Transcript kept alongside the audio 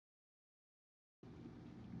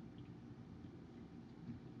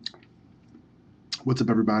What's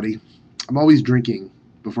up, everybody? I'm always drinking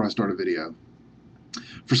before I start a video.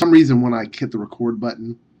 For some reason, when I hit the record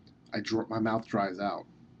button, my mouth dries out.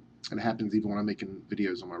 And it happens even when I'm making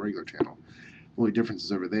videos on my regular channel. The only difference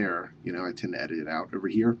is over there, I tend to edit it out. Over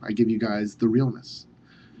here, I give you guys the realness.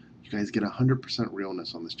 You guys get 100%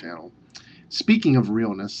 realness on this channel. Speaking of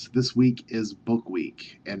realness, this week is book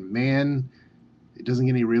week. And man, it doesn't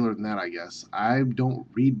get any realer than that, I guess. I don't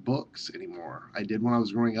read books anymore. I did when I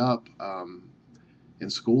was growing up. In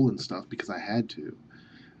school and stuff because I had to.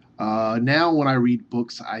 Now when I read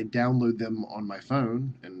books, I download them on my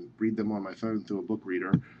phone and read them on my phone through a book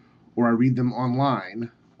reader, or I read them online,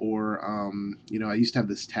 or I used to have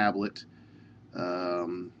this tablet,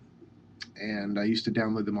 um, and I used to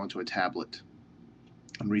download them onto a tablet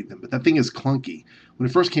and read them. But that thing is clunky. When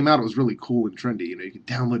it first came out, it was really cool and trendy. You could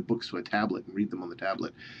download books to a tablet and read them on the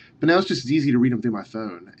tablet. But now it's just as easy to read them through my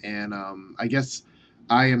phone. And I guess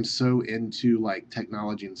I am so into like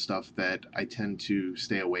technology and stuff that I tend to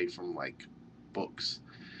stay away from like books.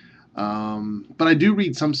 But I do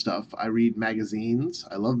read some stuff. I read magazines.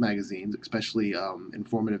 I love magazines, especially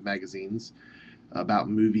informative magazines about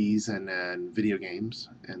movies and video games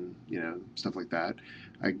and stuff like that.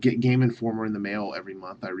 I get Game Informer in the mail every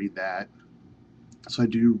month. I read that. So I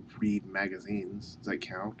do read magazines. Does that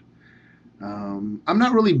count? I'm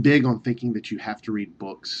not really big on thinking that you have to read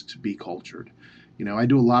books to be cultured. I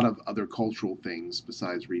do a lot of other cultural things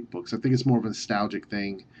besides read books. I think it's more of a nostalgic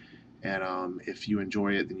thing, and if you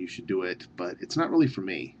enjoy it, then you should do it. But it's not really for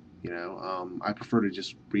me. I prefer to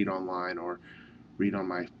just read online or read on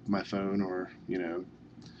my phone, or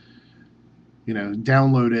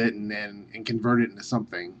download it and convert it into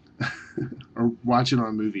something, or watch it on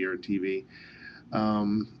a movie or a TV.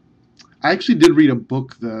 I actually did read a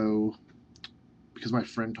book though, because my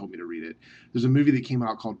friend told me to read it. There's a movie that came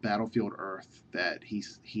out called Battlefield Earth that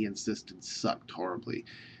he insisted sucked horribly,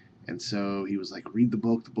 and so he was like, "Read the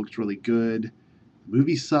book. The book's really good." The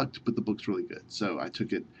movie sucked, but the book's really good. So I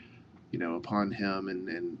took it, upon him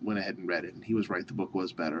and went ahead and read it. And he was right. The book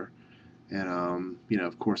was better. And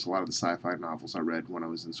of course, a lot of the sci-fi novels I read when I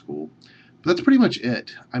was in school. But that's pretty much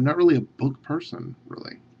it. I'm not really a book person,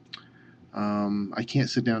 really. I can't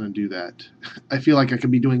sit down and do that. I feel like I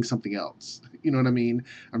could be doing something else. You know what I mean?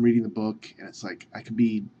 I'm reading the book, and it's like I could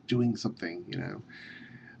be doing something.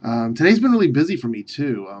 Today's been really busy for me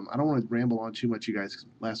too. I don't want to ramble on too much, you guys. 'Cause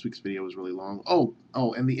last week's video was really long. Oh,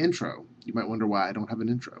 and the intro. You might wonder why I don't have an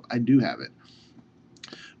intro. I do have it,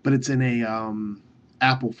 but it's in a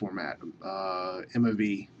Apple format,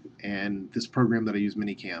 MOV, and this program that I use,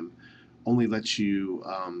 Minicam, only lets you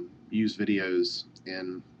use videos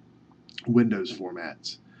in Windows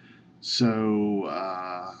formats. So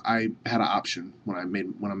I had an option when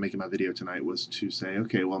I'm making my video tonight, was to say,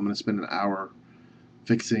 okay, well, I'm going to spend an hour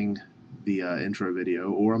fixing the intro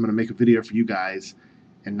video, or I'm going to make a video for you guys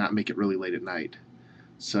and not make it really late at night.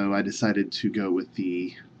 So I decided to go with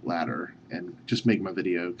the latter and just make my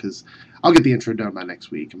video, because I'll get the intro done by next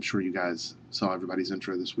week. I'm sure you guys saw everybody's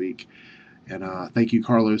intro this week, and thank you,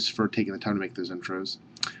 Carlos, for taking the time to make those intros.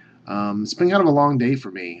 It's been kind of a long day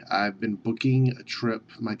for me. I've been booking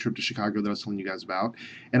my trip to Chicago that I was telling you guys about,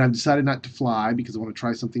 and I've decided not to fly because I want to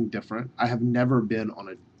try something different. I have never been on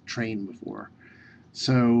a train before,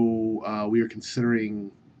 so we are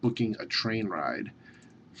considering booking a train ride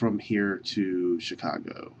from here to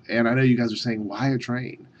Chicago. And I know you guys are saying, why a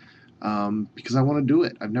train? Because I want to do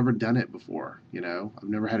it. I've never done it before. I've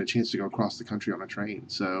never had a chance to go across the country on a train.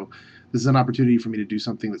 So this is an opportunity for me to do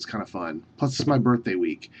something that's kind of fun. Plus, it's my birthday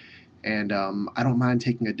week, and I don't mind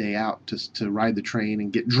taking a day out to ride the train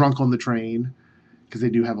and get drunk on the train, because they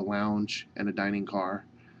do have a lounge and a dining car.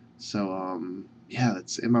 So yeah,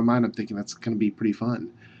 that's in my mind. I'm thinking that's going to be pretty fun.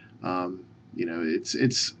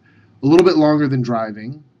 It's a little bit longer than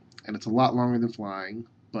driving, and it's a lot longer than flying,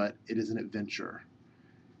 but it is an adventure,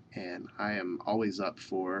 and I am always up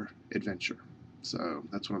for adventure. So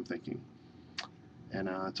that's what I'm thinking. And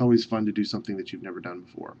it's always fun to do something that you've never done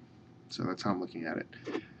before. So that's how I'm looking at it.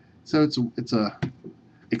 So it's a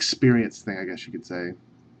experience thing, I guess you could say.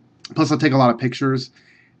 Plus, I take a lot of pictures,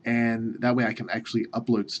 and that way I can actually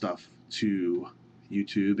upload stuff to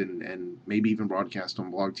YouTube and maybe even broadcast on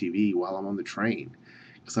Blog TV while I'm on the train,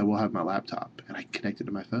 because I will have my laptop and I connect it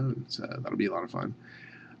to my phone. So that'll be a lot of fun.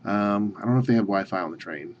 I don't know if they have Wi-Fi on the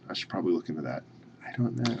train. I should probably look into that. I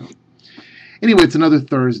don't know. Anyway, it's another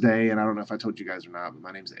Thursday, and I don't know if I told you guys or not, but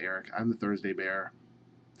my name's Eric. I'm the Thursday Bear.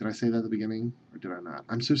 Did I say that at the beginning, or did I not?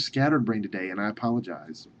 I'm so scatterbrained today, and I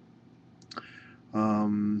apologize.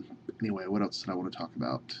 Anyway, what else did I want to talk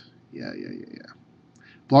about? Yeah.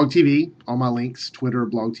 Blog TV, all my links, Twitter,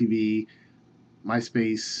 Blog TV,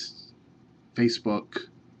 MySpace, Facebook,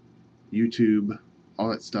 YouTube, all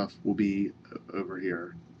that stuff will be over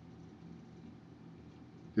here.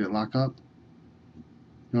 Did it lock up?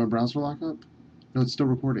 No, our browser lock up? No, it's still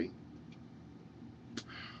recording.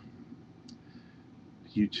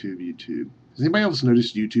 YouTube. Has anybody else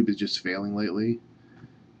noticed YouTube is just failing lately?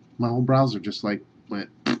 My whole browser just like went.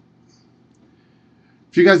 For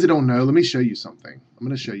you guys that don't know, let me show you something. I'm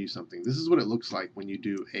going to show you something. This is what it looks like when you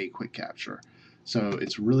do a quick capture. So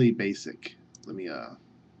it's really basic. Let me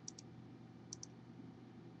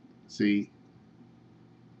see.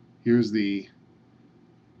 Here's the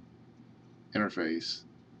interface,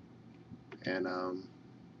 and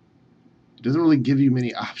it doesn't really give you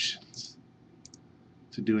many options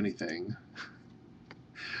to do anything.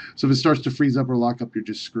 So if it starts to freeze up or lock up, you're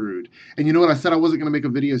just screwed. And you know what? I said I wasn't going to make a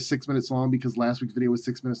video 6 minutes long because last week's video was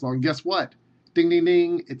 6 minutes long. Guess what? Ding, ding,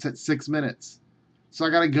 ding. It's at 6 minutes. So I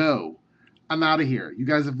got to go. I'm out of here. You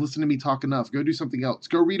guys have listened to me talk enough. Go do something else.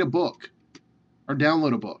 Go read a book, or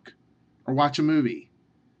download a book, or watch a movie,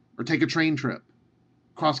 or take a train trip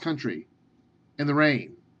cross country in the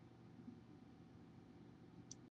rain.